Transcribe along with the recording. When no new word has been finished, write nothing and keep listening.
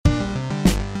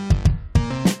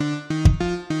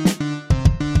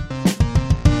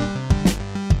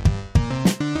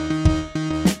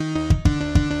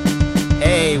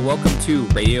to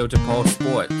Radio DePaul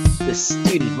Sports. The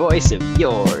student voice of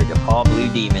your DePaul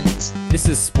Blue Demons. This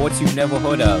is Sports You've Never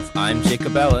Heard of. I'm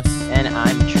Jacob Ellis. And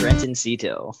I'm Trenton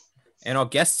Cito. And our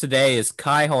guest today is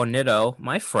Kai Hornito,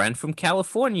 my friend from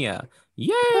California.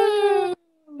 Yay!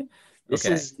 This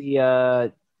is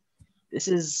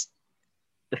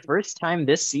the first time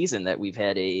this season that we've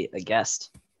had a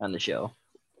guest on the show.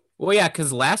 Well, yeah,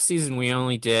 because last season we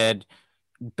only did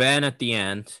Ben at the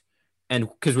end. And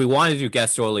because we wanted to do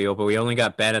guest earlier, but we only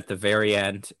got Ben at the very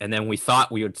end. And then we thought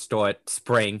we would start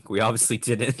spring. We obviously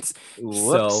didn't.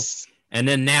 Whoops. So, and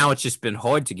then now it's just been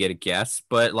hard to get a guest.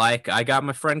 But like, I got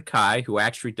my friend Kai, who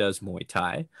actually does Muay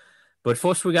Thai. But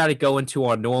first, we got to go into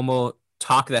our normal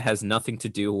talk that has nothing to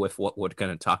do with what we're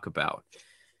going to talk about.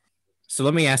 So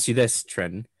let me ask you this,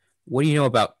 Trenton. What do you know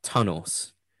about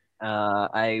tunnels?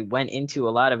 I went into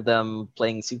a lot of them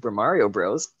playing Super Mario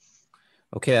Bros.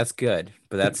 Okay, that's good,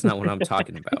 but that's not what I'm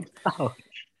talking about. Oh.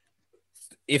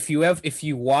 If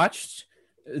you watched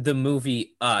the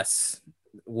movie Us,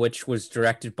 which was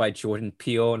directed by Jordan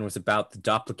Peele and was about the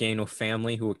doppelganger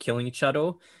family who were killing each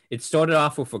other, it started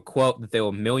off with a quote that there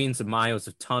were millions of miles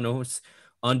of tunnels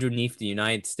underneath the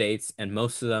United States, and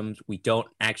most of them we don't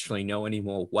actually know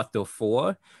anymore what they're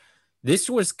for. This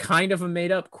was kind of a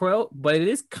made-up quote, but it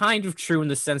is kind of true in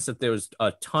the sense that there's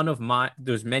a ton of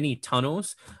there's many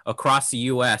tunnels across the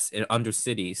U.S. in under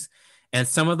cities, and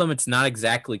some of them it's not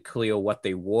exactly clear what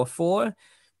they were for,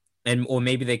 or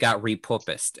maybe they got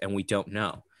repurposed and we don't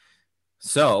know.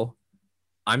 So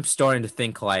I'm starting to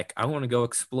think like I want to go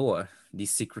explore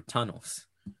these secret tunnels.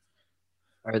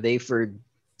 Are they for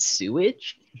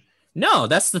sewage? No,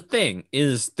 that's the thing,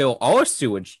 is there are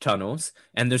sewage tunnels,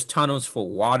 and there's tunnels for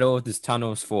water, there's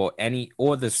tunnels for any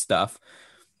other stuff,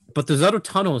 but there's other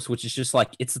tunnels, which is just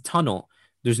like, it's a tunnel.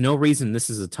 There's no reason this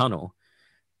is a tunnel.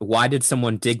 Why did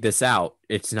someone dig this out?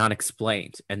 It's not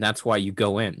explained, and that's why you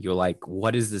go in. You're like,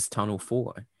 what is this tunnel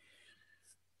for?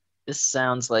 This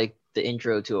sounds like the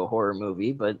intro to a horror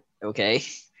movie, but okay.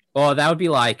 Well, that would be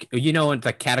like, you know,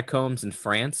 the catacombs in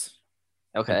France?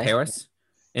 Okay. In Paris?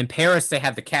 In Paris, they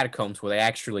have the catacombs where they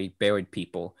actually buried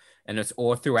people, and it's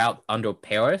all throughout under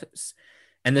Paris.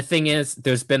 And the thing is,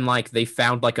 there's been like, they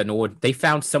found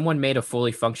someone made a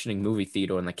fully functioning movie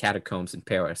theater in the catacombs in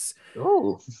Paris.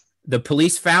 Oh. The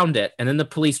police found it, and then the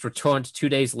police returned 2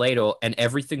 days later, and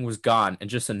everything was gone, and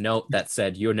just a note that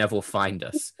said, "You'll never find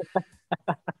us."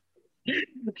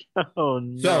 Oh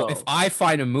no. So if I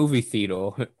find a movie theater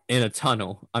in a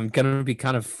tunnel, I'm going to be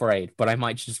kind of afraid, but I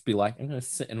might just be like, I'm going to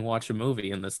sit and watch a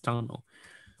movie in this tunnel.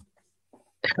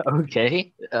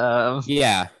 Okay.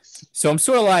 Yeah. So I'm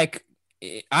sort of like,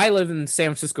 I live in the San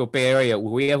Francisco Bay Area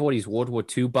where we have all these World War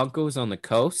II bunkers on the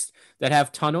coast that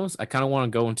have tunnels. I kind of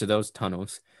want to go into those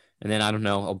tunnels, and then I don't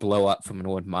know, I'll blow up from an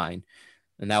old mine,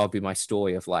 and that would be my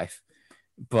story of life.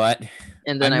 But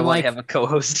and then I want to have a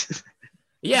co-host.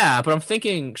 Yeah, but I'm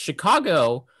thinking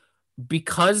Chicago,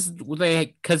 because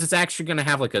it's actually going to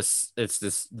have like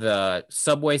the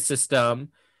subway system,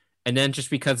 and then just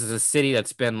because it's a city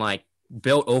that's been like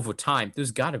built over time,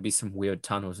 there's got to be some weird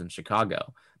tunnels in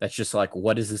Chicago. That's just like,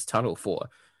 what is this tunnel for?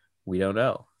 We don't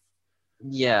know.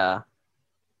 Yeah.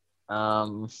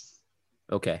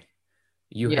 Okay.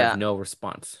 You have no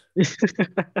response.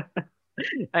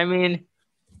 I mean,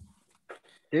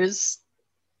 there's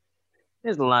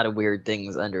a lot of weird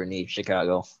things underneath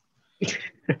Chicago.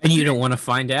 And you don't want to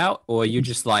find out? Or you're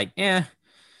just like, I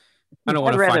don't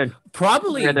want to find.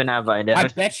 Probably. I'd rather not find out. I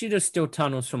bet you there's still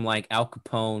tunnels from like Al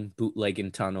Capone, bootlegging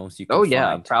tunnels you can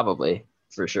find. Probably.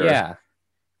 For sure. Yeah.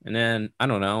 And then, I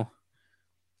don't know.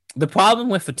 The problem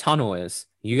with a tunnel is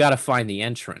you got to find the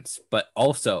entrance. But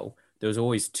also, there's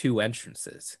always two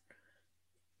entrances.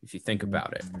 If you think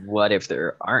about it. What if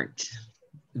there aren't?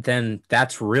 Then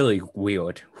that's really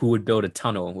weird. Who would build a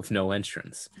tunnel with no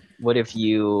entrance? What if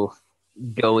you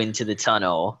go into the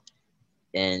tunnel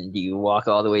and you walk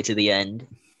all the way to the end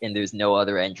and there's no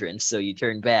other entrance, so you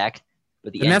turn back,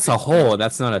 but and that's a hole.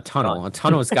 That's not a tunnel. A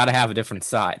tunnel has got to have a different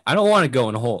side. I don't want to go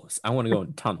in holes. I want to go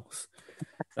in tunnels.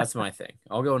 That's my thing.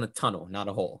 I'll go in a tunnel, not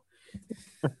a hole.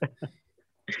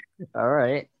 All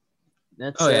right.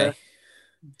 That's okay.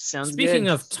 Sounds Speaking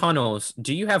good. of tunnels,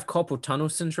 do you have carpal tunnel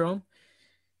syndrome?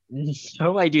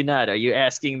 No, I do not. Are you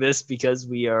asking this because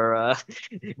we are?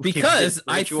 Because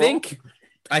I think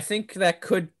that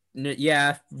could,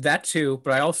 yeah, that too.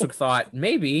 But I also thought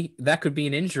maybe that could be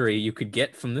an injury you could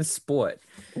get from this sport.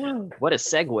 What a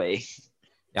segue!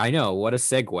 I know, what a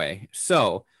segue.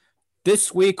 So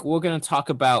this week we're going to talk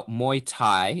about Muay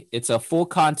Thai. It's a full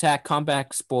contact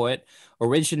combat sport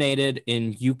originated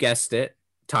in, you guessed it,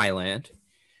 Thailand.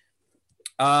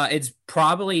 It's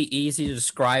probably easy to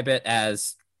describe it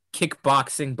as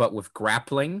kickboxing, but with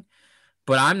grappling.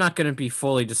 But I'm not going to be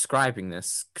fully describing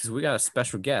this because we got a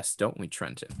special guest, don't we,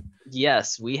 Trenton?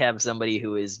 Yes, we have somebody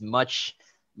who is much,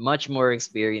 much more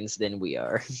experienced than we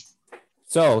are.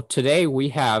 So today we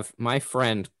have my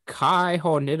friend Kai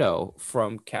Hornito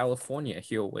from California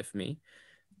here with me.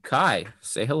 Kai,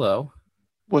 say hello.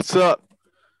 What's up?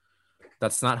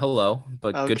 That's not hello,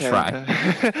 but good Okay. try.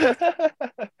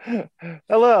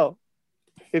 Hello,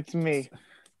 it's me.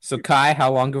 So Kai,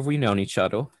 how long have we known each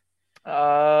other?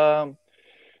 Um,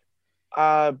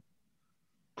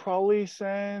 probably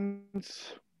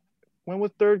since when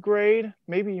was third grade?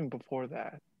 Maybe even before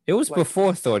that. It was Like-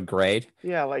 before third grade.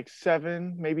 Yeah, like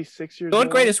 7, maybe 6 years Third old.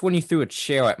 grade is when you threw a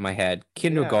chair at my head.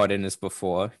 Kindergarten is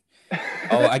before.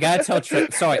 Oh, I gotta tell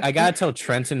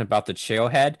Trenton about the chair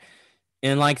head.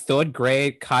 In like third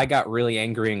grade, Kai got really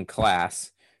angry in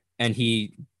class, and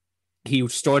he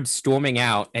started storming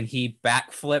out, and he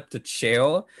backflipped a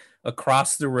chair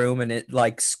across the room, and it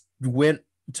like went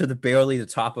to barely the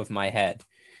top of my head.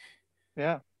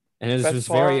 Yeah. And it Best was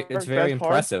part- it's very best part?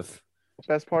 impressive.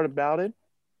 Best part about it,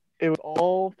 it was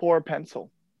all for a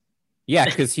pencil. Yeah,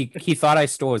 because he thought I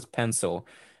stole his pencil,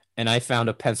 and I found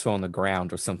a pencil on the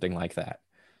ground or something like that.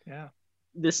 Yeah.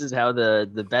 This is how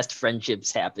the best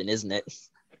friendships happen, isn't it?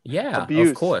 Yeah, Abuse.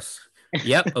 of course.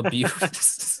 Yep,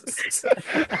 abuse.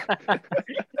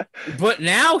 But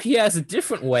now he has a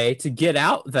different way to get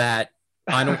out that,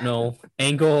 I don't know,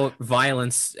 anger,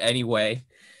 violence anyway.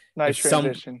 Nice If some-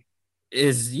 transition.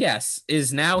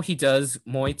 Is now he does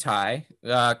Muay Thai.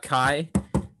 Kai,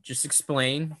 just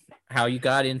explain how you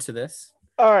got into this.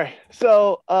 All right.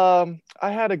 So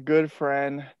I had a good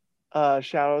friend.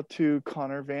 Shout out to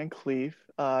Connor Van Cleef.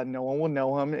 No one will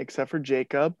know him except for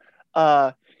Jacob.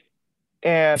 And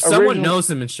If someone originally- knows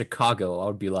him in Chicago, I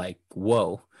would be like,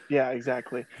 whoa. Yeah,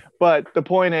 exactly. But the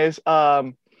point is,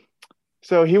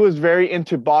 so he was very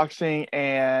into boxing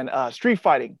and street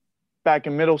fighting back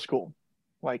in middle school,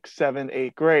 like 7th,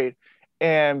 8th grade.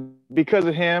 And because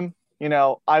of him,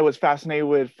 I was fascinated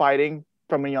with fighting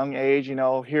from a young age,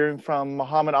 hearing from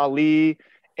Muhammad Ali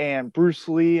and Bruce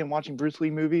Lee and watching Bruce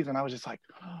Lee movies. And I was just like,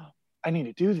 oh, I need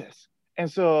to do this.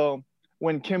 And so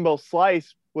when Kimbo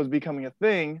Slice was becoming a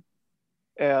thing,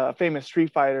 a famous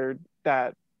street fighter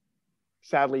that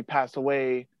sadly passed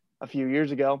away a few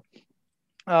years ago,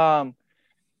 I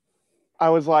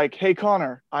was like, hey,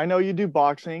 Connor, I know you do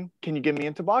boxing. Can you get me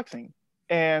into boxing?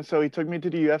 And so he took me to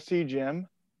the UFC gym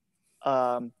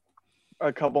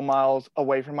a couple miles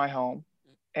away from my home.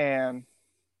 And,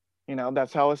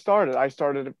 that's how it started. I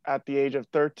started at the age of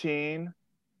 13.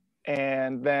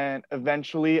 And then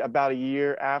eventually, about a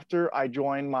year after, I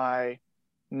joined my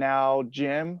now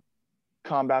gym,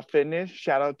 Combat Fitness.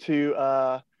 Shout out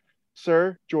to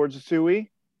Sir George Asui,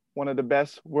 one of the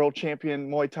best world champion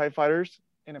Muay Thai fighters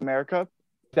in America,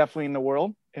 definitely in the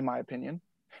world, in my opinion.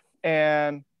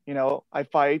 And, I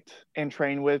fight and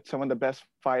train with some of the best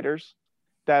fighters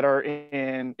that are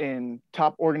in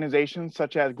top organizations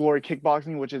such as Glory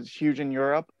Kickboxing, which is huge in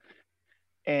Europe.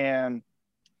 And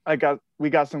we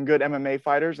got some good MMA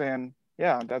fighters, and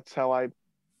yeah, that's how I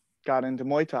got into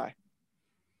Muay Thai.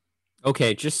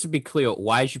 Okay, just to be clear,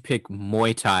 why did you pick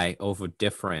Muay Thai over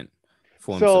different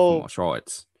forms So- of martial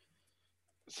arts?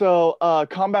 So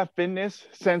Combat Fitness,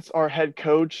 since our head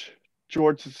coach,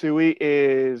 George Sasui,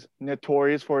 is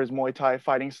notorious for his Muay Thai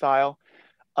fighting style,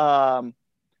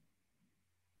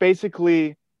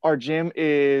 basically our gym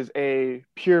is a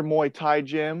pure Muay Thai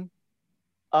gym.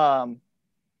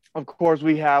 Of course,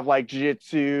 we have like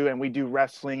jiu-jitsu and we do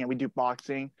wrestling and we do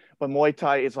boxing, but Muay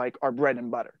Thai is like our bread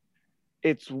and butter.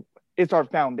 It's our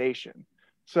foundation.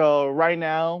 So right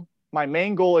now, my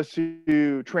main goal is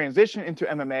to transition into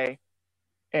MMA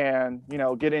and,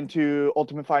 get into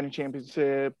Ultimate Fighting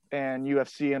Championship and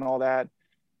UFC and all that,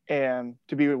 and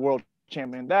to be a world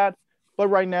champion in that. But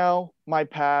right now, my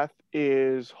path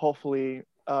is hopefully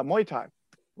Muay Thai.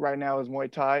 Right now is Muay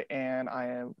Thai, and I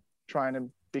am trying to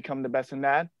become the best in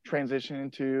that, transition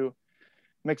into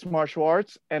mixed martial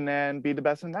arts, and then be the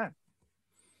best in that.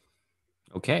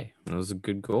 Okay, those are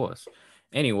good goals.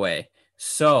 Anyway,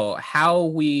 so how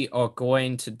we are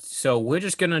going to, so we're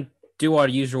just going to do our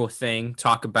usual thing,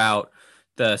 talk about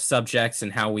the subjects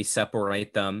and how we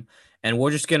separate them. And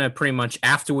we're just going to pretty much,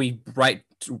 after we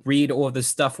read all the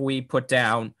stuff we put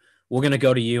down, we're going to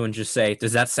go to you and just say,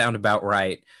 does that sound about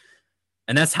right?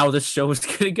 And that's how this show is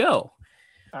going to go.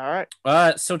 All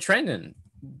right. So Trenton,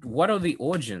 what are the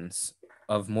origins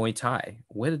of Muay Thai?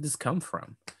 Where did this come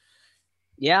from?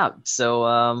 Yeah,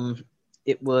 so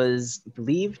it was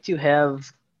believed to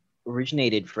have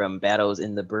originated from battles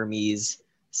in the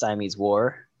Burmese-Siamese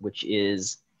War, which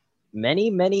is many,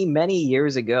 many, many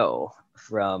years ago,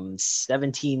 from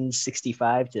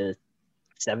 1765 to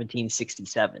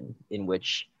 1767, in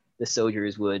which the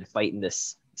soldiers would fight in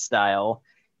this style.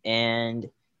 And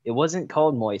it wasn't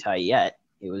called Muay Thai yet.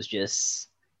 It was just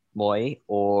Muay,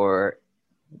 or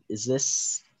is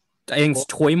this I think it's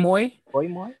Toy Moy. Toy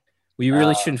Muay? We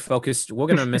really shouldn't focus. We're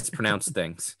gonna mispronounce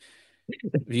things.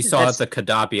 You saw the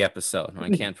Kadabi episode.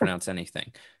 I can't pronounce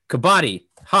anything. Kabaddi.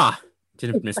 Ha!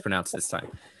 Didn't mispronounce this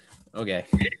time. Okay.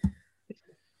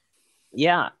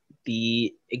 Yeah,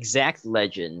 the exact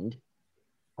legend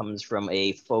comes from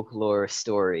a folklore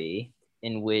story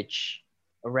in which,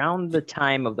 around the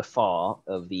time of the fall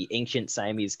of the ancient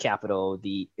Siamese capital,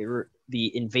 the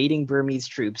invading Burmese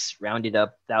troops rounded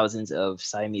up thousands of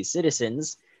Siamese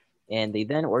citizens, and they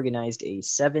then organized a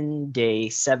 7-day,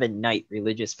 7-night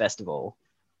religious festival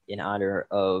in honor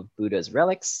of Buddha's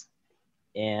relics.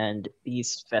 And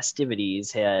these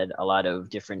festivities had a lot of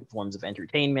different forms of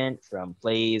entertainment, from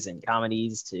plays and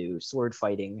comedies to sword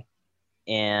fighting.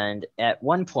 And at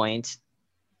one point,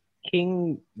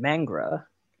 King Mangra,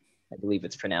 I believe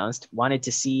it's pronounced, wanted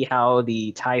to see how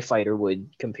the Thai fighter would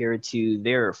compare to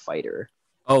their fighter.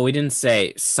 Oh, we didn't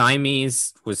say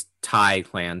Siamese was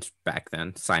Thailand back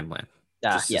then. Siamland.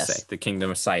 Just to say, the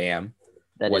Kingdom of Siam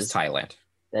was Thailand.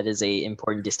 That is a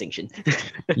important distinction.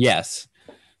 Yes.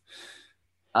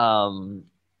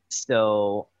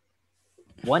 So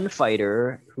one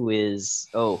fighter who is,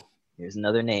 here's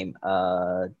another name,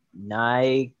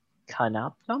 Nai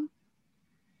Kanaptam?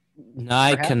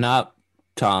 Nai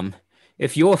Kanaptam.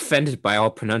 If you're offended by our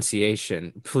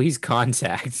pronunciation, please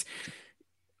contact.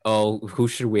 Who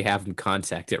should we have in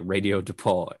contact at Radio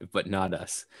DePaul, but not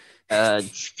us?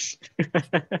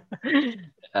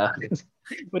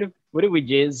 What if we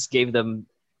just gave them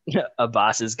a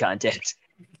boss's contact?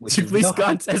 Please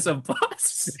contact a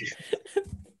boss.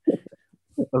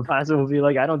 A boss will be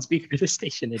like, I don't speak for the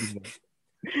station anymore.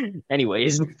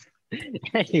 Anyways,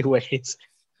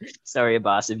 sorry,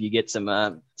 boss, if you get some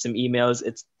emails.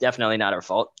 It's definitely not our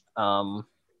fault.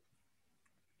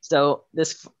 So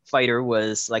this fighter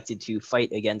was selected to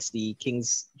fight against the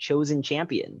king's chosen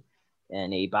champion,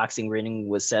 and a boxing ring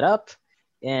was set up.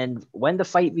 And when the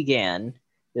fight began,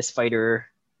 this fighter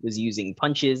was using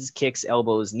punches, kicks,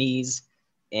 elbows, knees,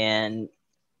 and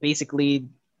basically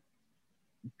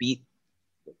beat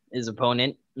his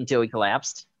opponent until he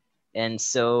collapsed. And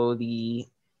so the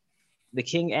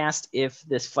king asked if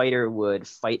this fighter would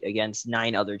fight against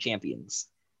 9 other champions.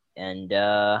 And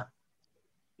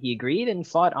he agreed and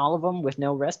fought all of them with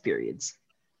no rest periods.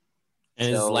 And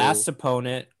his last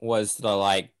opponent was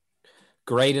the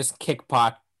greatest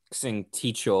kickboxing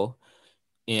teacher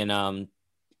in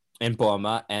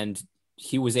Burma, and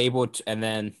he was able to, and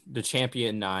then the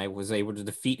champion Nai was able to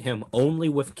defeat him only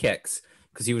with kicks,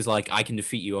 because he was like, I can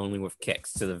defeat you only with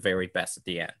kicks, to the very best at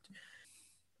the end.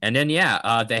 And then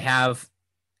they have,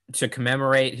 to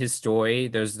commemorate his story,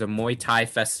 there's the Muay Thai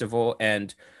festival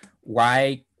and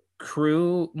Rai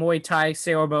Crew Muay Thai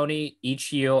ceremony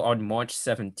each year on March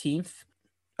 17th.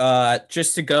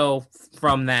 Just to go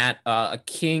from that,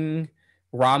 King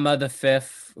Rama V,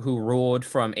 who ruled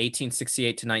from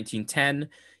 1868 to 1910,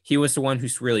 he was the one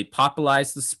who's really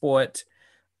popularized the sport.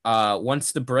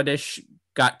 Once the British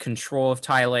got control of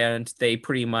Thailand, they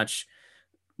pretty much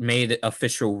made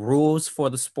official rules for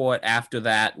the sport after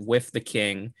that with the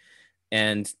king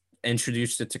and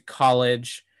introduced it to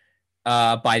college.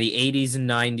 By the 80s and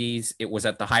 90s, it was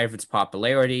at the height of its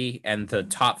popularity, and the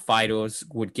top fighters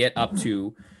would get up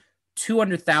to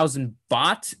 200,000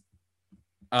 baht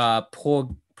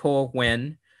per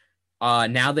win.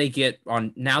 Now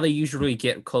they usually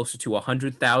get closer to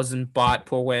 100,000 baht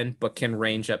per win, but can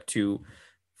range up to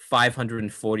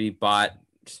 540 baht.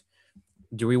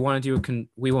 Do we want to do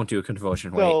we won't do a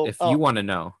conversion rate if you want to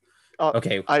know.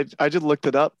 Okay. I just looked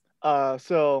it up.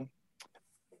 So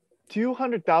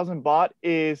 200,000 baht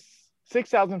is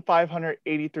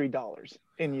 $6,583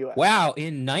 in US. Wow,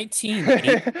 in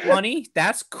 1920,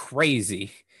 that's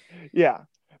crazy. Yeah,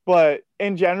 but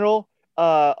in general,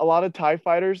 a lot of Thai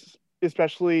fighters,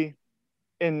 especially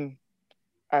in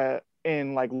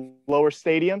lower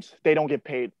stadiums, they don't get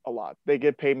paid a lot. They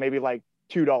get paid maybe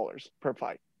 $2 per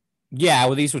fight. Yeah,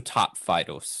 well, these were top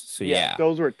fighters, so yeah.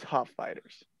 Those were tough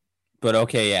fighters. But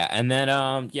okay, yeah. And then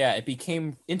it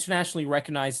became internationally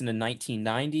recognized in the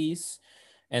 1990s,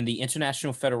 and the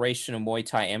International Federation of Muay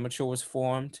Thai Amateur was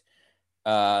formed.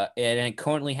 And it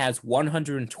currently has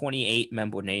 128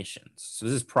 member nations. So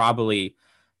this is probably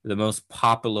the most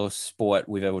popular sport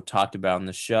we've ever talked about in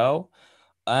the show.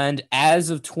 And as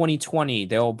of 2020,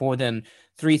 there are more than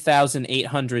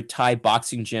 3,800 Thai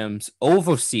boxing gyms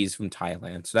overseas from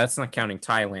Thailand. So that's not counting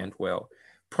Thailand. Well,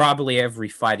 probably every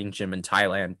fighting gym in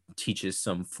Thailand teaches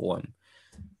some form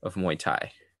of Muay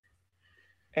Thai.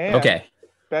 And Okay.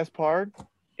 best part,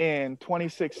 in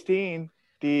 2016,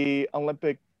 the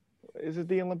Olympic, is it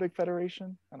the Olympic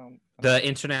Federation? The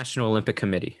International Olympic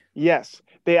Committee. Yes,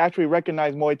 they actually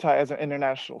recognize Muay Thai as an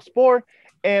international sport,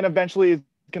 and eventually it's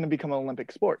going to become an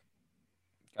Olympic sport.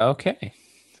 Okay.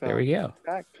 So, there we go.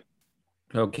 Fact.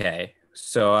 Okay.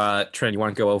 So, Trent, you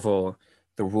want to go over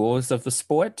the rules of the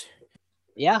sport?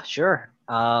 Yeah, sure.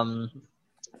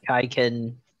 Kai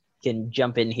can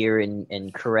jump in here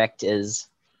and correct as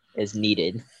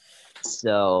needed.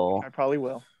 So I probably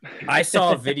will. I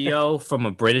saw a video from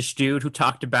a British dude who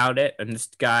talked about it, and this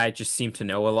guy just seemed to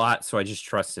know a lot, so I just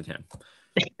trusted him.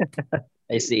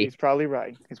 I see. He's probably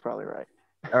right.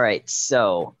 All right,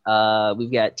 so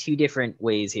we've got two different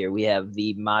ways here. We have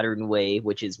the modern way,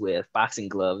 which is with boxing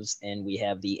gloves, and we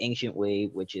have the ancient way,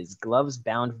 which is gloves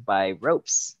bound by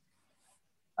ropes.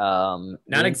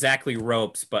 Not exactly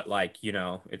ropes, but like, you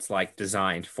know, it's like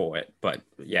designed for it. But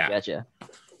yeah. Gotcha.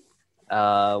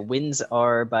 Wins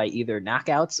are by either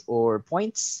knockouts or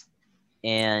points,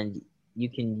 and you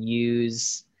can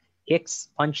use kicks,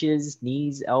 punches,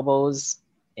 knees, elbows,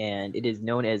 and it is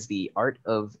known as the art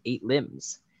of 8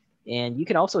 limbs. And you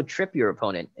can also trip your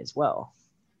opponent as well,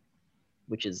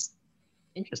 which is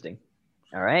interesting.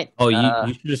 All right. Oh,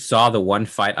 you should have saw the one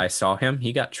fight I saw him.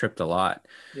 He got tripped a lot.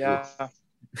 Yeah.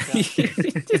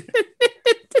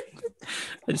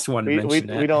 I just wanted to mention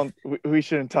that. We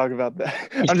shouldn't talk about that.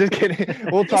 I'm just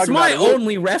kidding. We'll talk it's about my it.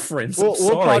 only reference. We'll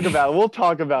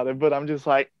talk about it. But I'm just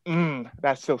like,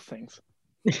 that still stings.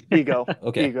 Ego.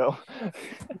 Okay. Ego.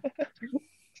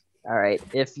 All right.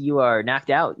 If you are knocked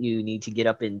out, you need to get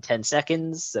up in 10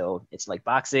 seconds. So it's like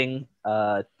boxing.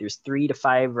 There's 3 to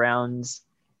 5 rounds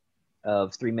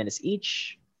of 3 minutes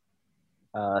each.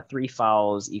 3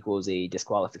 fouls equals a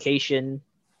disqualification.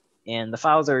 And the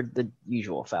fouls are the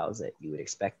usual fouls that you would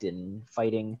expect in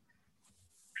fighting.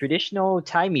 Traditional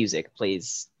Thai music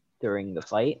plays during the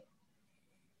fight.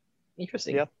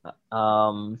 Interesting. Yep.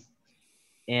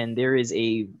 And there is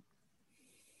a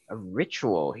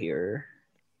ritual here.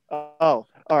 Oh, all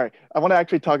right. I want to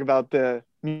actually talk about the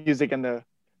music and the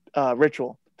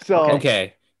ritual. So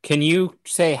okay. Can you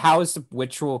say how is the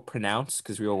ritual pronounced?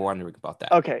 Because we were wondering about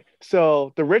that. Okay.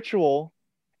 So the ritual,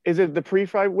 is it the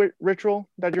pre-fight ritual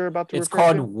that you're about to It's refer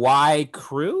called to? Y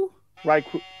Crew? Y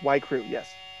Crew,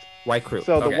 yes. Y Crew.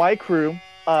 So the Y Crew,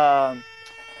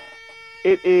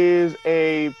 it is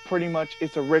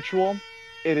it's a ritual.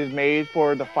 It is made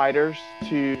for the fighters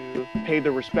to pay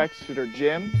their respects to their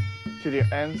gym, to their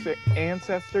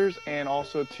ancestors, and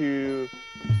also to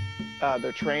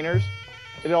their trainers.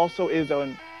 It also is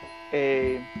I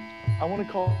want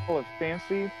to call it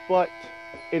fancy, but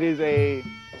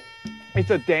it's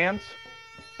a dance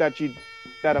that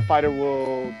a fighter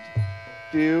will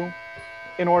do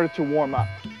in order to warm up.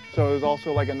 So there's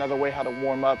also like another way how to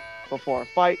warm up before a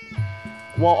fight,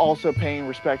 while also paying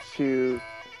respects to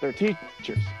their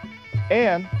teachers.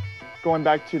 And going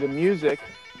back to the music,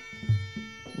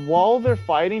 while they're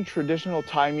fighting, traditional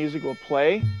Thai music will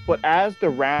play, but as the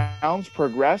rounds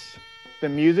progress, the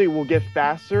music will get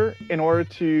faster in order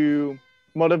to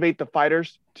motivate the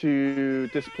fighters to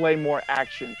display more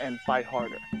action and fight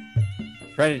harder.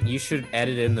 Brendan, you should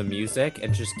edit in the music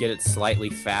and just get it slightly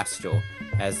faster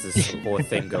as this whole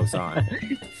thing goes on.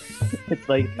 It's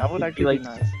like That would actually be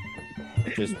nice.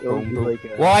 Just boom, boom.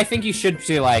 Well, I think you should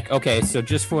say like, okay, so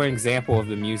just for an example of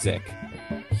the music,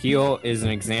 here is an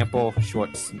example,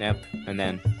 short snip, and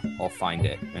then I'll find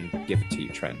it and give it to you,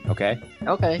 Trent. Okay?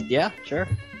 Okay. Yeah. Sure.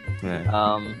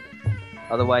 Yeah.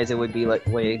 Otherwise, it would be like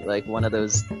one of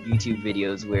those YouTube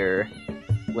videos where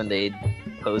when they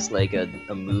post like a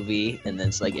movie and then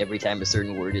it's like every time a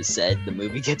certain word is said, the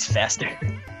movie gets faster.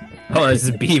 Oh, it's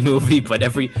a B movie, but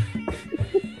every time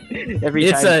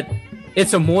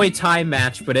it's a Muay Thai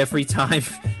match, but every time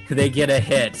they get a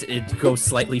hit, it goes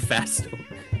slightly faster.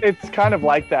 It's kind of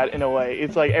like that in a way.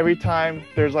 It's like every time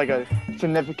there's like a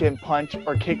significant punch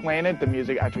or kick landed, the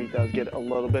music actually does get a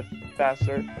little bit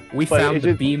faster. We found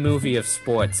the B movie of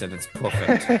sports, and it's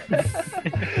perfect.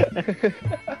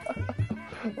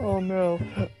 Oh no.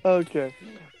 Okay.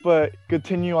 But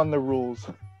continue on the rules,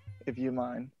 if you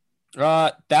mind.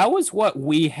 That was what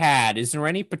we had. Is there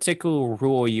any particular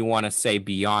rule you want to say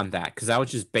beyond that? Because that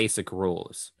was just basic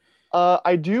rules.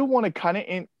 I do want to kind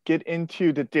of get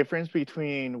into the difference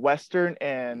between Western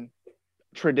and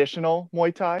traditional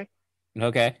Muay Thai.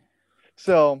 Okay.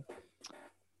 So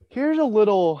here's a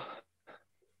little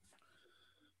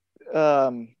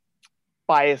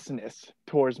biasness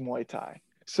towards Muay Thai.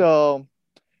 So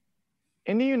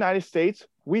in the United States,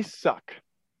 we suck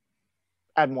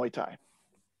at Muay Thai,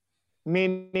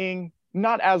 meaning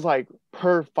not as like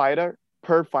per fighter,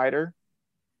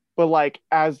 but like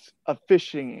as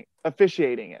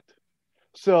officiating it.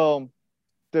 So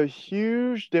the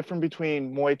huge difference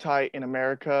between Muay Thai in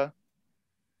America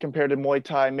compared to Muay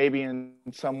Thai maybe in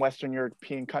some Western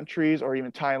European countries or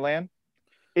even Thailand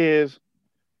is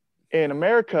in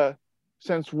America,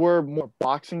 since we're more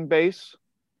boxing based,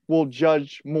 we'll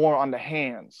judge more on the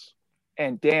hands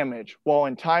and damage, while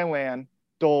in Thailand,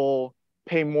 they'll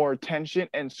pay more attention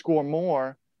and score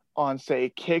more on, say,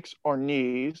 kicks or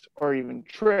knees or even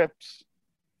trips.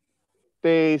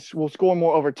 They will score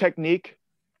more over technique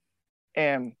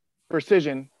and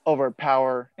precision over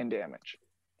power and damage,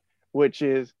 which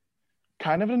is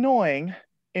kind of annoying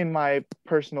in my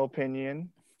personal opinion.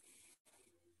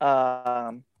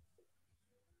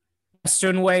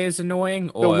 Western way is annoying,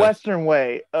 The Western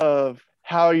way of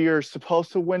how you're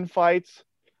supposed to win fights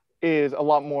is a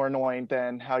lot more annoying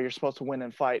than how you're supposed to win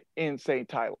and fight in, say,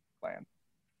 Thailand.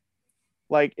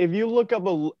 Like, if you look up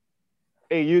a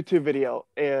YouTube video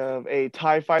of a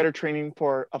Thai fighter training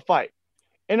for a fight,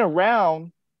 in a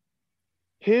round,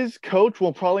 his coach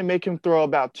will probably make him throw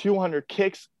about 200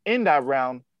 kicks in that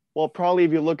round. Well, probably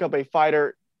if you look up a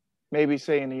fighter, maybe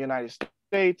say in the United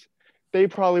States, they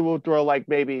probably will throw like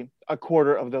maybe a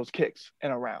quarter of those kicks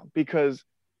in a round, because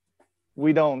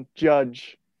we don't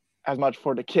judge as much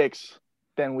for the kicks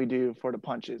than we do for the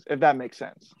punches, if that makes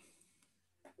sense.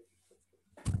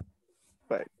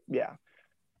 But yeah.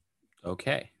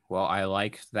 Okay. Well, I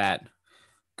like that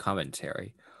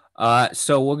commentary.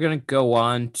 So we're going to go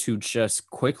on to just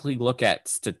quickly look at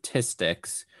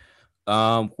statistics.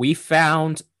 We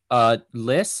found a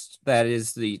list that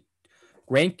is the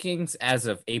rankings as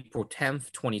of April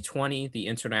 10th, 2020, the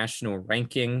international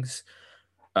rankings.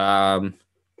 For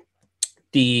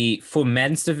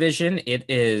men's division, it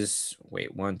is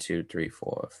 1, 2, 3,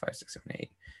 4, 5, 6, 7,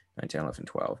 8, 9, 10, 11,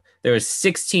 12. There are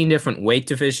 16 different weight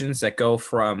divisions that go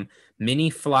from mini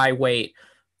flyweight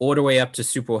all the way up to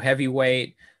super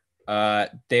heavyweight.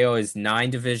 There is 9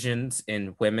 divisions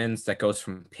in women's that goes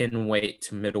from pin weight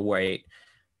to middleweight.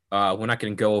 We're not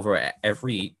going to go over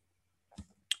every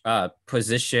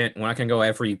position. We're not going to go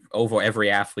over every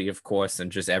athlete, of course,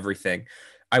 and just everything.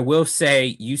 I will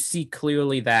say you see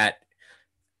clearly that,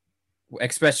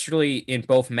 especially in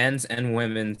both men's and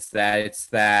women's,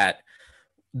 that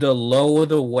the lower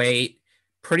the weight,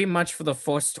 pretty much for the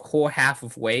first whole half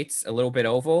of weights, a little bit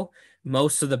over,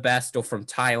 most of the best are from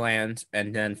Thailand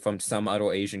and then from some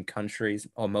other Asian countries,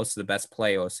 or most of the best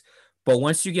players. But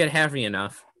once you get heavy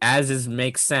enough,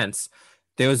 makes sense,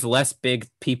 there's less big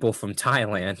people from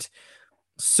Thailand.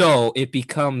 So it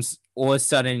becomes, all of a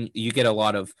sudden, you get a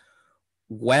lot of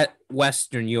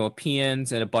Western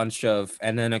Europeans and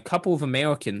and then a couple of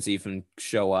Americans even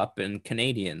show up, and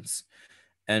Canadians.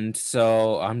 And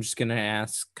so I'm just going to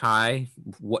ask Kai,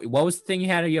 what was the thing you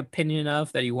had your opinion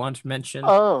of that you want to mention?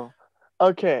 Oh,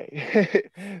 okay.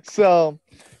 So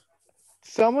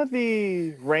some of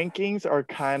the rankings are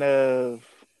kind of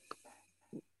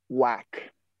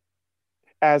whack,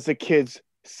 as the kids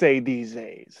say these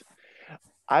days.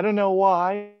 I don't know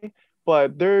why,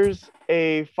 but there's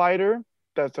a fighter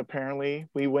that's apparently,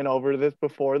 we went over this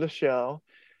before the show.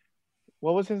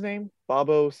 What was his name?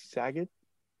 Bobo Saget?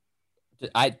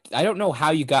 I don't know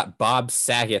how you got Bob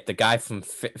Saget, the guy from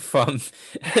Wait,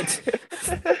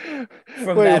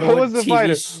 what was the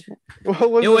fighter?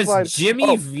 It was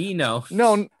Jimmy Vino.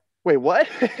 No, wait, what?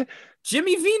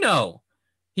 Jimmy Vino.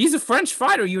 He's a French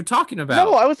fighter you were talking about.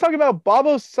 No, I was talking about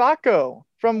Bobo Sacco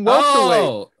from welterweight.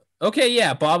 Oh, okay,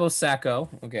 yeah, Bobo Sacco.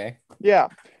 Okay. Yeah.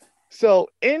 So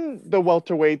in the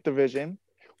welterweight division,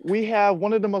 we have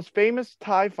one of the most famous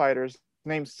Thai fighters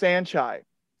named Saenchai.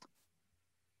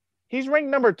 He's ranked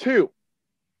number 2.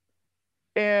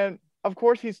 And of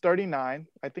course, he's 39,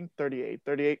 I think 38,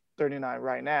 39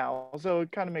 right now. So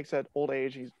it kind of makes that old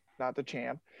age. He's not the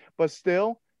champ. But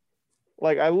still,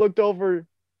 like, I looked over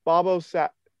Bobo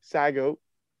Sago.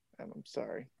 I'm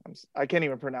sorry. I can't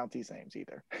even pronounce these names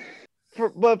either.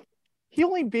 But he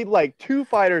only beat like 2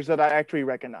 fighters that I actually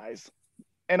recognize.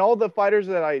 And all the fighters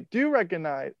that I do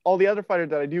recognize, all the other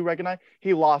fighters that I do recognize,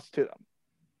 he lost to them.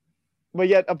 But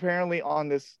yet, apparently on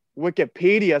this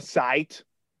Wikipedia site.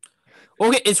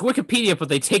 Okay, it's Wikipedia, but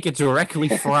they take it directly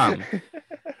from.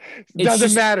 It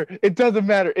doesn't matter. It doesn't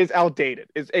matter. It's outdated.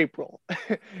 It's April.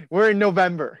 We're in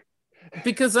November.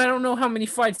 Because I don't know how many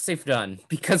fights they've done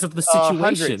because of the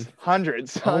situation.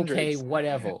 Hundreds. Okay,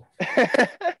 whatever.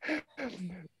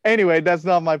 Anyway, that's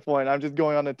not my point. I'm just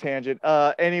going on a tangent.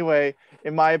 Anyway,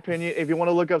 in my opinion, if you want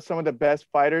to look up some of the best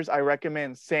fighters, I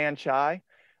recommend Sanchai.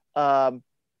 Um,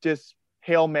 just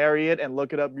Hail Mary it and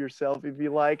look it up yourself if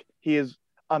you like. He is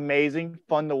amazing,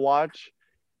 fun to watch,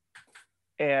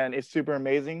 and it's super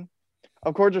amazing.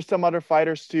 Of course, there's some other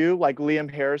fighters too, like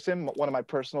Liam Harrison, one of my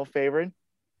personal favorite.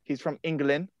 He's from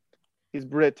England. He's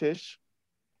British,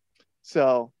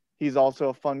 so he's also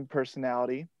a fun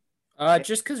personality.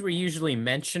 Just because we usually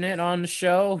mention it on the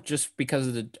show, just because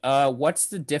of the what's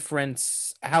the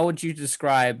difference? How would you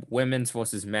describe women's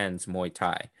versus men's Muay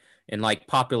Thai in like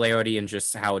popularity and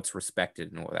just how it's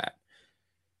respected and all that?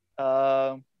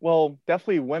 Well,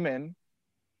 definitely women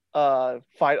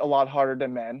fight a lot harder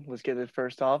than men. Let's get it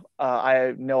first off.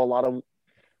 I know a lot of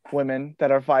women that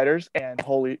are fighters, and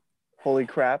holy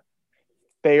crap,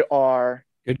 they are.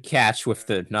 Good catch with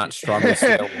the not strongly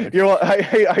scale word.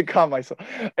 I caught myself.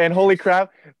 And holy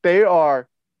crap, they are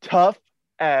tough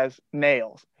as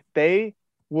nails. They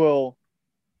will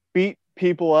beat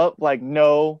people up like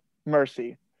no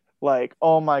mercy. Like,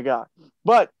 oh my God.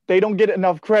 But they don't get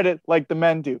enough credit like the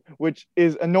men do, which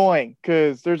is annoying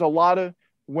because there's a lot of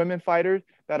women fighters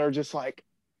that are just like,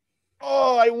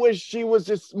 oh, I wish she was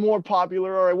just more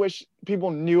popular, or I wish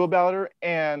people knew about her.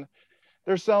 And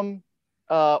there's some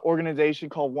organization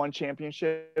called One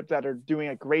Championship that are doing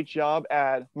a great job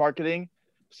at marketing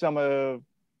some of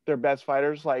their best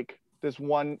fighters. Like this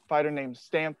one fighter named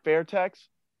Stamp Fairtex.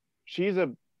 She's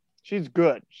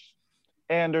good.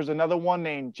 And there's another one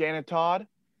named Janet Todd.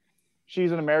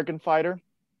 She's an American fighter.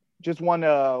 Just won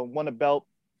a belt,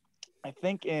 I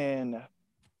think in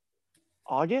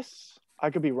August.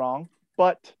 I could be wrong,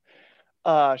 but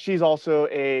she's also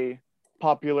a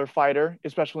popular fighter,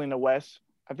 especially in the West.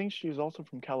 I think she's also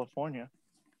from California.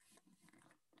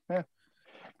 Yeah.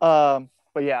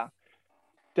 But yeah,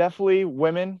 definitely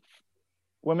women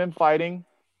fighting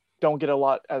don't get a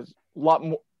lot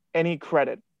more any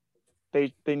credit.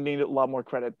 They need a lot more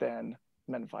credit than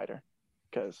men fighter,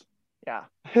 because yeah,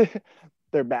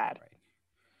 they're bad.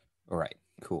 All right,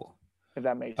 cool. If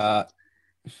that makes sense.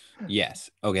 Yes.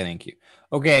 Okay, thank you.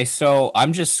 Okay, so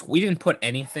we didn't put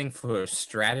anything for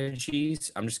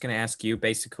strategies. I'm just gonna ask you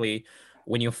basically,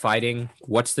 when you're fighting,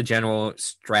 what's the general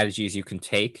strategies you can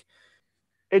take?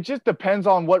 It just depends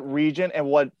on what region and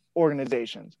what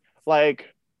organizations.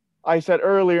 Like I said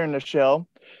earlier in the show,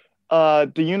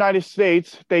 the United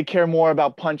States, they care more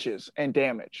about punches and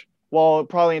damage. While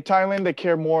probably in Thailand, they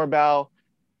care more about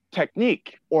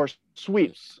technique or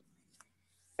sweeps.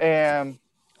 And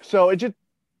so it just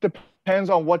depends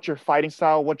on what your fighting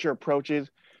style, what your approach is.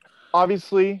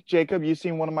 Obviously, Jacob, you've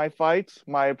seen one of my fights.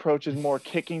 My approach is more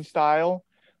kicking style,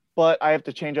 but I have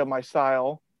to change up my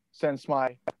style since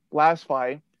my last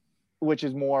fight, which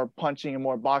is more punching and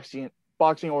more boxing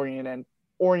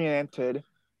oriented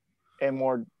and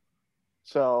more.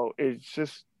 So it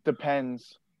just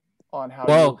depends on how.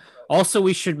 Well, also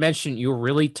we should mention you're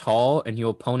really tall, and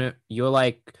your opponent, you're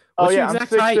like, what's your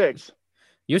exact height? I'm 6'6".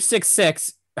 You're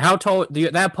 6'6". How tall?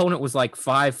 That opponent was like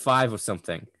 5'5" or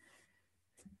something.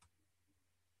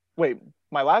 Wait,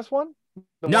 my last one?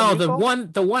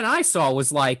 The one I saw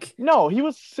was like. No, he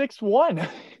was 6'1".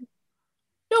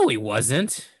 No, he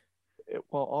wasn't.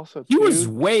 Well, also he was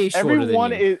way shorter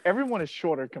than you. Everyone is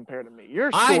shorter compared to me. You're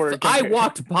shorter. I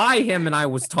walked by him and I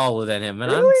was taller than him,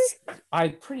 and really?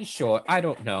 I'm pretty sure. I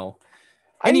don't know.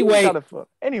 Anyway,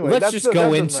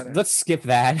 let's skip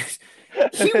that.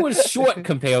 He was short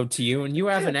compared to you, and you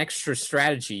have an extra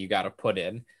strategy you got to put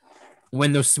in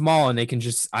when they're small and they can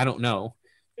just, I don't know.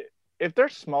 If they're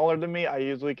smaller than me, I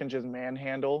usually can just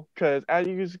manhandle, because as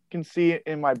you can see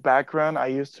in my background, I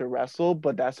used to wrestle,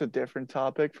 but that's a different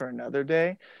topic for another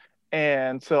day.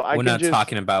 And so we're not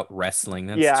talking about wrestling.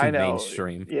 That's too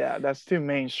mainstream. Yeah, that's too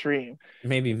mainstream.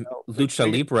 Maybe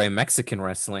Lucha Libre, Mexican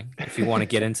wrestling, if you want to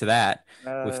get into that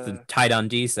with the tight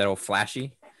undies that are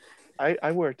flashy.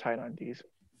 I wear tight undies.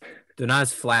 They're not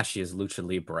as flashy as Lucha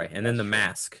Libre. And then the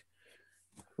mask.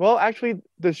 Well, actually,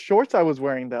 the shorts I was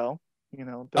wearing, though,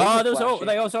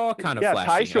 they also are kind of flashy.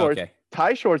 Tie shorts. Okay.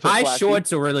 Tie shorts.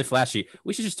 Shorts are really flashy.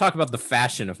 We should just talk about the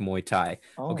fashion of Muay Thai.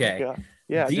 Oh, okay.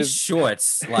 Yeah. These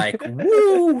shorts, like,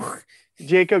 woo.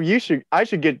 Jacob, I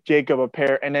should get Jacob a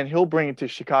pair, and then he'll bring it to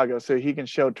Chicago so he can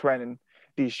show Trenton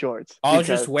these shorts. I'll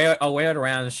wear it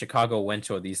around in Chicago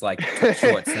winter. These like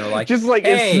shorts, and they're like, just like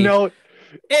hey, it's no.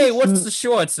 Hey, what's the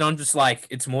shorts? And I'm just like,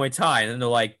 it's Muay Thai, and they're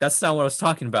like, that's not what I was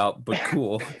talking about, but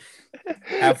cool.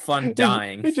 Have fun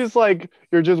dying. It's just like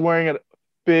you're just wearing a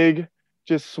big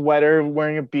sweater,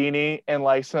 wearing a beanie, and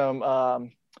like some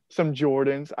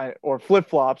Jordans or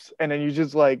flip-flops, and then you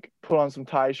just like put on some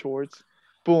tie shorts.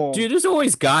 Boom. Dude, there's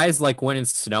always guys like when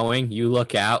it's snowing, you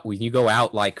look out when you go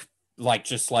out like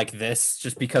just like this,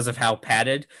 just because of how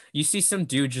padded. You see some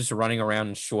dude just running around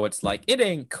in shorts like it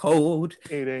ain't cold.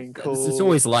 It ain't It's cold.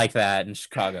 always like that in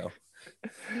Chicago.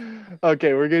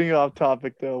 Okay, we're getting off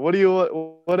topic though.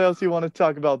 What else you want to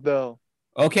talk about though?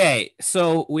 Okay,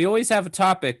 so we always have a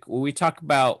topic where we talk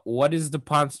about what is the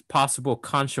possible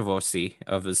controversy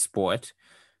of the sport.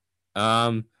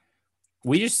 Um,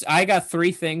 I got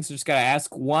three things. Just gotta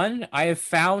ask. One, I have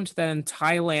found that in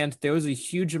Thailand there was a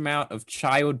huge amount of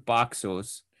child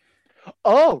boxers.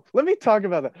 Oh, let me talk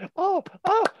about that. Oh.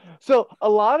 So a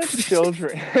lot of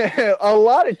children, a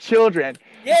lot of children.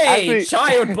 Yay, Actually,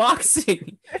 child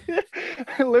boxing.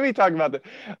 let me talk about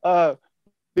that.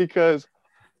 Because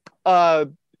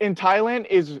in Thailand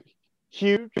is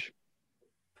huge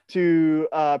to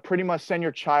pretty much send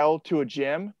your child to a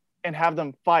gym and have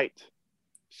them fight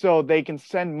so they can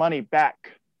send money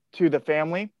back to the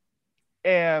family.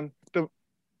 And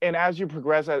as you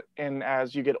progress and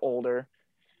as you get older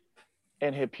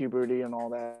and hit puberty and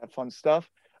all that fun stuff,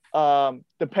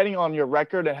 depending on your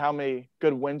record and how many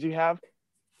good wins you have,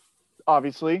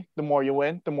 obviously, the more you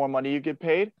win, the more money you get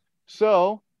paid.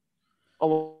 So a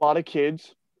lot of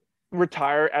kids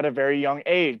retire at a very young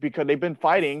age because they've been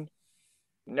fighting.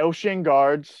 No shin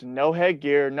guards, no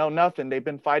headgear, no nothing. They've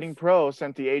been fighting pro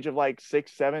since the age of like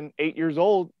 6, 7, 8 years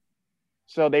old.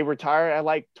 So they retire at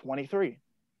like 23.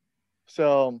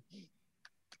 So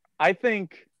I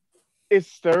think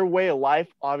it's their way of life.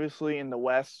 Obviously, in the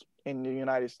West, in the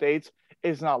United States,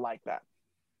 it's not like that.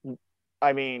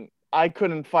 I mean, I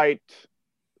couldn't fight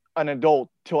an adult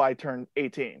till I turned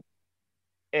 18.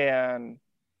 And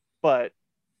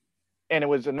it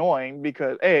was annoying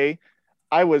because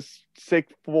I was 6'4",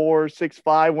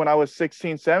 6'5" when I was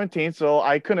 16, 17, so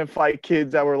I couldn't fight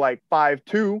kids that were like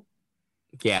 5'2".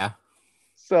 Yeah,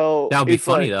 So that would be it's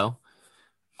funny like, though.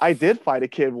 I did fight a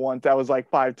kid once that was like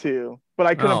 5'2", but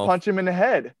I couldn't Oh, punch him in the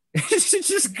head.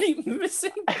 just keep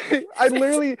missing. I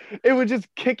literally, it was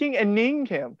just kicking and kneeing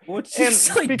him. What's And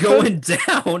just like because- going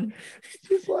down? It's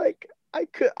just like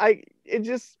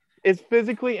it's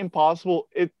physically impossible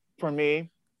for me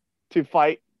to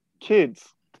fight kids.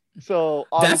 So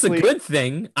That's a obviously, good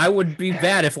thing. I would be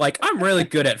bad if like I'm really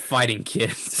good at fighting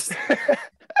kids.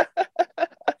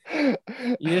 You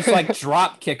just like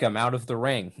drop kick them out of the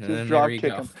ring, and Just then drop there you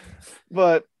kick go. 'em.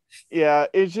 But yeah,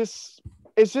 it's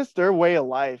just their way of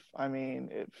life. I mean,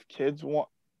 if kids want,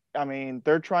 I mean,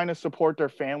 they're trying to support their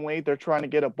family. They're trying to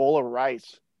get a bowl of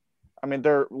rice. I mean,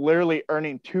 they're literally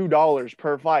earning $2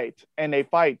 per fight, and they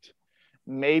fight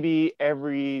maybe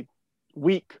every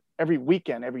week, every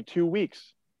weekend, every 2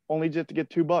 weeks, only just to get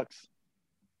 $2.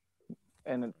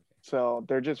 And so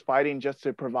they're just fighting just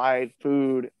to provide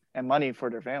food and money for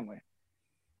their family.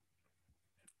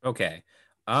 Okay.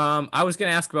 I was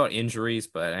gonna ask about injuries,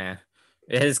 but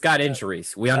it has got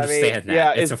injuries. We understand that.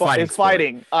 Yeah, It's a fighting it's sport.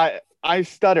 fighting. I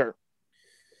stutter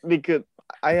because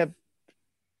I have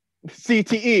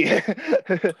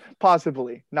CTE,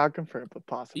 possibly not confirmed, but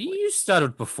possibly. You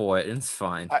stuttered before it, and it's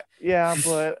fine. Yeah,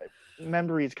 but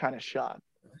memory is kind of shot.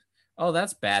 Oh,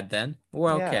 that's bad then.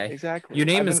 Well, Yeah, okay. exactly. Your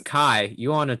name is Kai.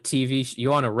 You on a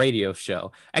you on a radio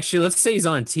show. Actually, let's say he's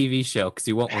on a TV show because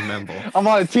he won't remember. I'm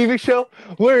on a TV show.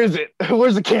 Where is it?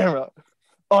 Where's the camera?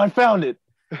 Oh, I found it.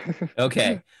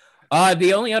 Okay.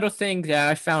 The only other thing that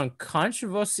I found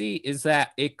controversy is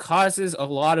that it causes a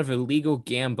lot of illegal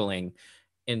gambling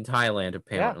in Thailand,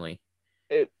 apparently.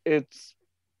 It's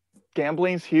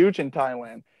gambling's huge in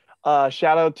Thailand.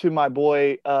 Shout out to my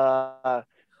boy.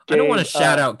 I don't want to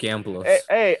shout out gamblers.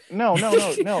 Hey, no.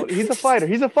 He's a fighter.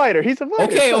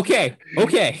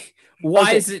 Okay.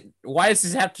 Why does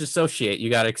this have to associate? You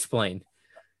got to explain.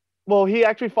 Well, he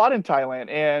actually fought in Thailand,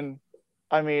 and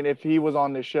I mean, if he was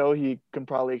on the show, he can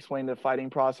probably explain the fighting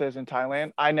process in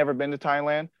Thailand. I never been to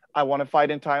Thailand. I want to fight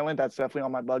in Thailand. That's definitely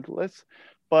on my bucket list.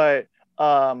 But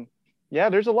yeah,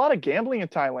 there's a lot of gambling in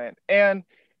Thailand, and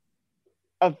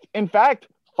in fact,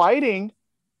 fighting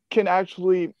can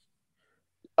actually,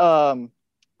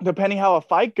 depending how a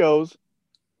fight goes,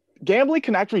 gambling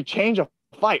can actually change a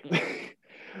fight.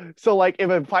 So, like, if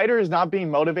a fighter is not being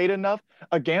motivated enough,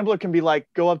 a gambler can be like,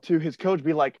 go up to his coach,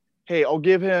 be like, "Hey, I'll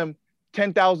give him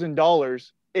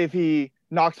 $10,000 if he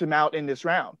knocks him out in this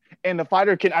round," and the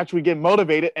fighter can actually get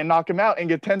motivated and knock him out and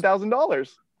get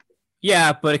 $10,000.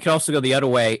 Yeah, but it could also go the other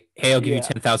way. Hey, I'll give you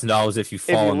 $10,000 if you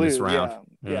fall in this round.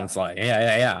 Yeah. It's like,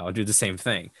 yeah, I'll do the same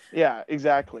thing. Yeah,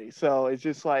 exactly. So it's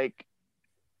just like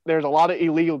there's a lot of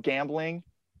illegal gambling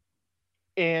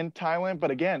in Thailand, but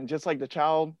again, just like the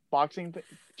children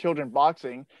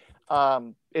boxing,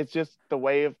 it's just their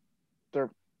way of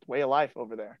life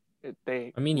over there.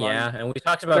 They I mean, run, yeah, and we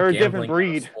talked about they're a different gambling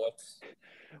in breed. sports.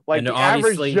 Like And the average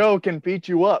obviously, Joe can beat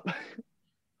you up.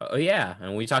 oh yeah,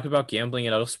 and we talked about gambling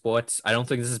in other sports. I don't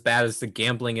think this is as bad as the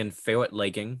gambling in ferret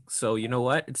legging. So you know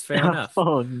what? It's fair enough.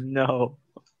 Oh no.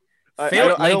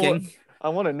 Ferret legging. I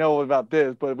want to know about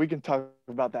this, but we can talk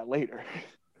about that later.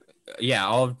 Yeah,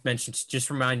 I'll mention.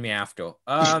 Just remind me after.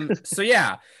 So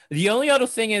yeah, the only other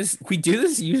thing is we do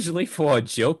this usually for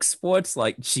joke sports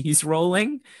like cheese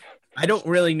rolling. I don't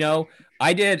really know.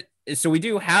 I did. So we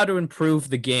do how to improve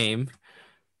the game.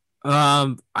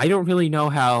 I don't really know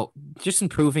how just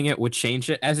improving it would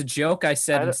change it. As a joke, I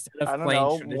said instead I of don't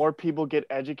playing know. More people get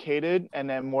educated, and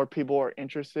then more people are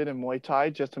interested in Muay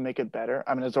Thai just to make it better.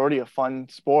 I mean, it's already a fun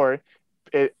sport.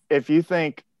 If you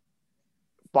think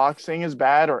boxing is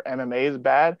bad or MMA is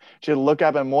bad, just look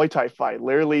up a Muay Thai fight.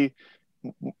 Literally,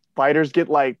 fighters get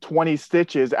like 20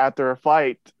 stitches after a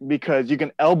fight because you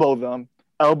can elbow them.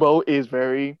 Elbow is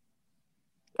very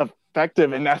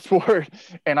effective in that sport,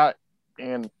 and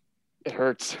it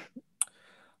hurts.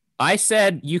 I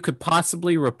said you could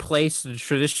possibly replace the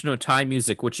traditional Thai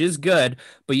music, which is good,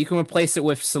 but you can replace it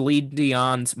with Celine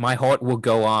Dion's "My Heart Will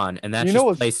Go On," and that's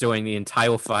just plays during the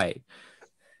entire fight.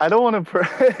 I don't want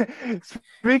to.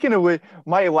 Speaking of which,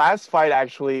 my last fight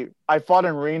actually, I fought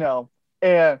in Reno,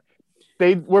 and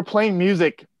they were playing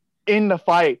music in the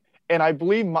fight, and I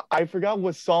believe I forgot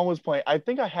what song was playing. I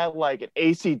think I had like an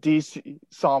AC/DC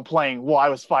song playing while I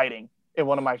was fighting in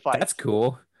one of my fights. That's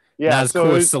cool. Yeah, not as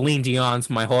cool as Celine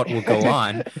Dion's "My Heart Will Go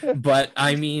On," but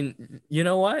I mean, you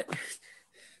know what?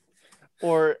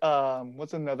 Or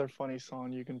what's another funny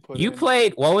song you can put? You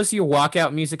played. What was your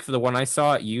walkout music for the one I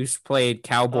saw? You played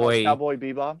Cowboy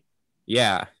Bebop.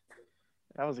 Yeah,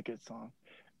 that was a good song.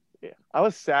 Yeah, I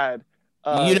was sad.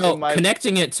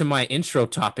 Connecting it to my intro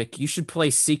topic, you should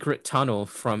play "Secret Tunnel"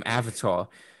 from Avatar.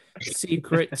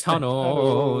 Secret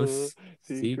tunnels,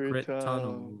 secret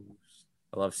tunnels.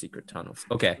 I love secret tunnels.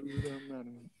 Okay.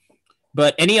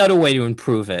 But any other way to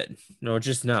improve it? No,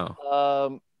 just no.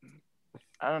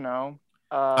 I don't know.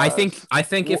 I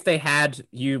think if they had,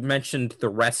 you mentioned the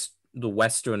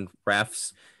Western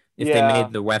refs, if they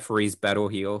made the referees better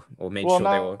here or made sure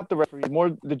they were the referees,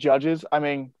 more the judges. I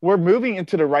mean, we're moving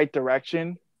into the right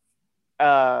direction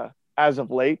as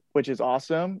of late, which is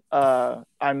awesome.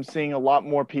 I'm seeing a lot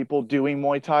more people doing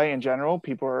Muay Thai in general.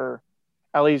 People are,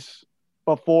 at least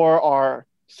before our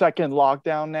second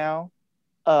lockdown now,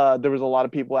 there was a lot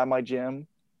of people at my gym.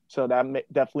 So that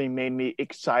definitely made me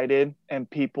excited, and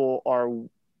people are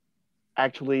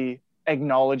actually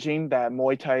acknowledging that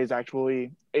Muay Thai is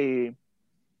actually a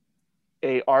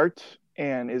art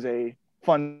and is a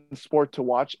fun sport to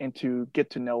watch and to get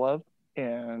to know of.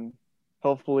 And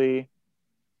hopefully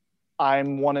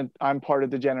I'm part of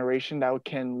the generation that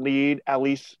can lead, at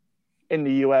least in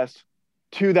the US,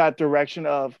 to that direction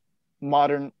of I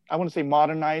want to say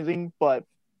modernizing, but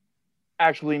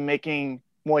actually making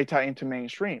Muay Thai into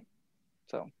mainstream.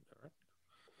 So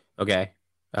okay.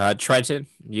 Trenton,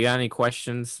 you got any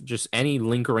questions? Just any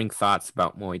lingering thoughts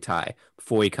about Muay Thai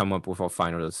before we come up with our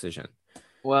final decision?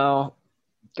 Well,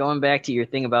 going back to your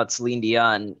thing about Celine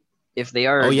Dion, if they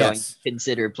are going to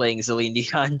consider playing Celine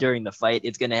Dion during the fight,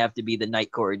 it's going to have to be the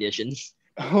Nightcore edition.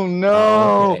 Oh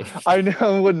no! Okay. I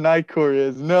know what Nightcore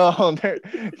is. No,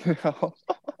 no.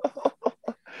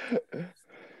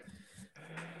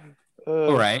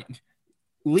 All right.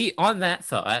 Lee, on that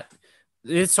thought,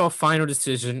 it's our final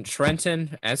decision.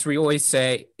 Trenton, as we always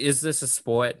say, is this a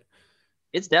sport?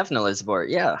 It's definitely a sport,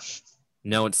 yeah.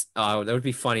 No, it's that would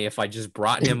be funny if I just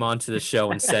brought him onto the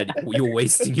show and said, you're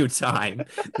wasting your time.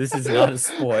 This is not a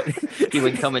sport. He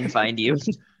would come and find you.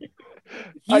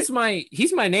 He's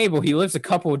my neighbor. He lives a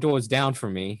couple of doors down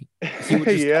from me. He would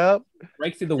just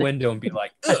break through the window and be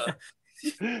like, ugh.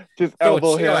 Just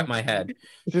elbow him at my head.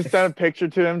 Just send a picture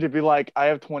to him to be like, I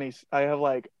have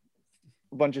like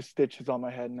a bunch of stitches on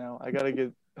my head now. I gotta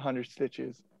get 100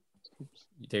 stitches. Oops.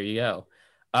 There you go.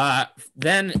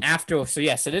 Then after, so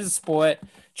yes, it is a sport.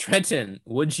 Trenton,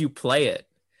 would you play it?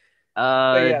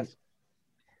 Yes.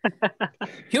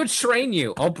 He'll train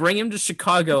you. I'll bring him to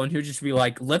Chicago and he'll just be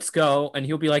like, let's go. And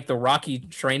he'll be like the Rocky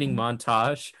training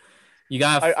montage. You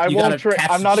got I won't train.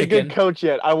 I'm not a good coach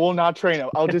yet. I will not train him.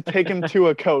 I'll just take him to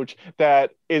a coach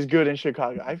that is good in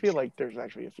Chicago. I feel like there's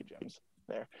actually a few gyms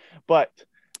there, but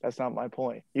that's not my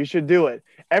point. You should do it.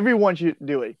 Everyone should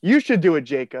do it. You should do it,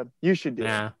 Jacob. You should do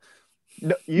it.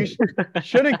 No, you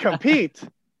shouldn't compete,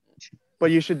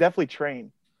 but you should definitely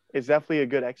train. It's definitely a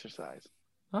good exercise.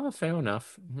 Oh, fair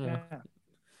enough. Yeah.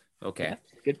 Okay. Yeah,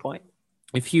 good point.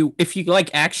 If you like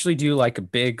actually do like a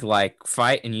big like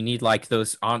fight and you need like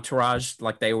those entourage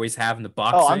like they always have in the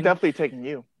boxing. Oh, I'm definitely taking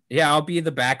you. Yeah, I'll be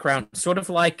the background, sort of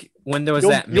like when there was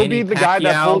You'll, that you'll Manny be the guy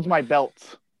that Pacquiao. holds my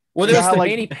belts. Well, You know there's how, the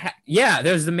like-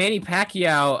 there's the Manny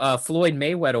Pacquiao Floyd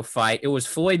Mayweather fight. It was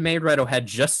Floyd Mayweather had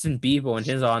Justin Bieber in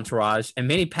his entourage, and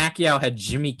Manny Pacquiao had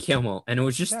Jimmy Kimmel, and it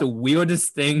was just Yeah. the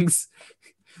weirdest things.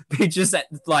 They just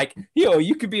like, yo,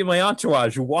 you could be in my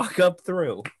entourage. Walk up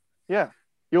through. Yeah,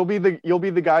 you'll be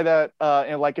the guy that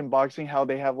and like in boxing, how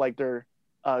they have like their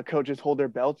coaches hold their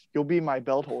belts. You'll be my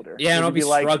belt holder. Yeah, and You'll I'll be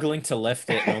like struggling to lift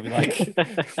it, and I'll be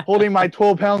like, holding my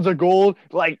 12 pounds of gold.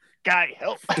 Like, guy,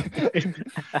 help!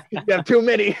 You have too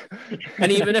many.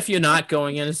 and even if you're not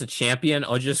going in as a champion,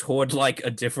 I'll just hold like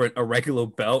a regular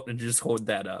belt and just hold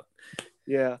that up.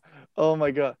 Yeah. Oh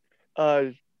my god.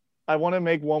 I want to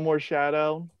make one more shout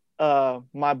out.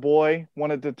 My boy,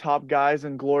 one of the top guys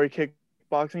in Glory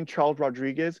Kickboxing, Charles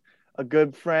Rodriguez, a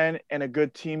good friend and a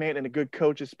good teammate and a good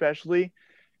coach, especially.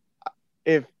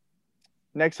 If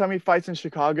next time he fights in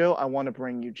Chicago, I want to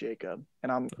bring you, Jacob,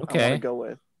 and I want Okay. to go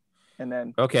with. And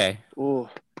then, Okay. ooh,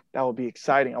 that would be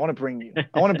exciting. I want to bring you.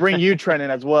 I want to bring you,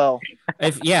 Trenton, as well.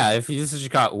 If this is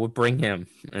Chicago, we'll bring him.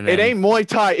 And It then- ain't Muay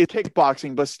Thai, it's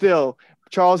kickboxing, but still,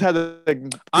 Charles had a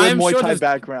good I'm Muay sure Thai there's-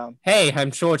 background. Hey,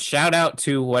 I'm sure. Shout out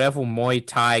to whatever Muay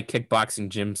Thai kickboxing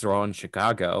gyms are in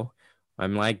Chicago.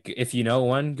 I'm like, if you know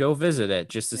one, go visit it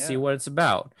just to see Yeah. what it's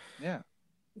about. Yeah.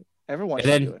 Everyone And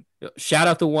should then- do it. Shout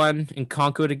out the one in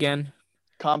Concord again.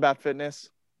 Combat Fitness.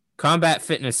 Combat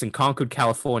Fitness in Concord,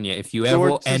 California. If you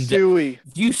George Susui.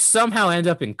 if you somehow end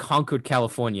up in Concord,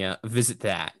 California, visit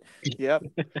that. Yep.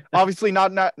 Obviously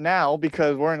not now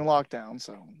because we're in lockdown.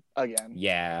 So again,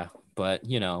 Yeah, but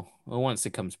once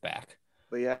it comes back.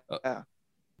 but yeah.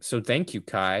 So thank you,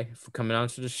 Kai, for coming on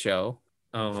to the show.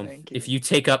 Thank you. If you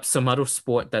take up some other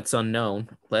sport that's unknown,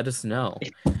 let us know.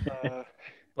 Uh,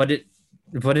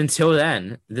 But until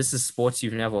then, this is Sports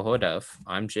You've Never Heard Of.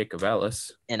 I'm Jacob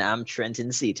Ellis. And I'm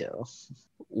Trenton Cito.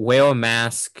 Wear a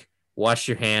mask, wash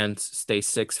your hands, stay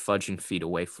 6 fudging feet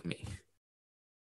away from me.